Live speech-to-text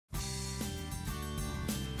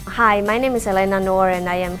Hi, my name is Helena Knorr and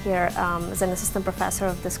I am here as an assistant professor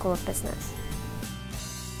of the School of Business.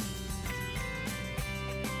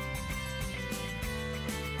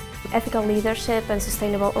 Ethical leadership and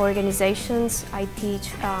sustainable organizations. I teach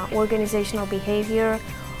organizational behavior,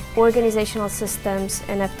 organizational systems,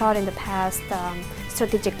 and I've taught in the past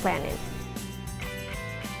strategic planning.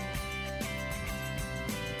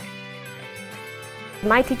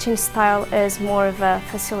 My teaching style is more of a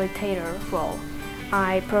facilitator role.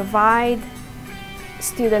 I provide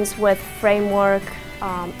students with framework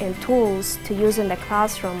and tools to use in the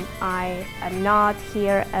classroom. I am not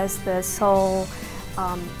here as the sole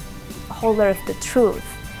holder of the truth.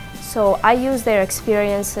 So I use their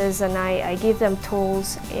experiences and I give them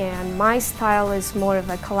tools, and my style is more of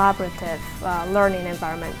a collaborative learning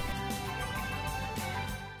environment.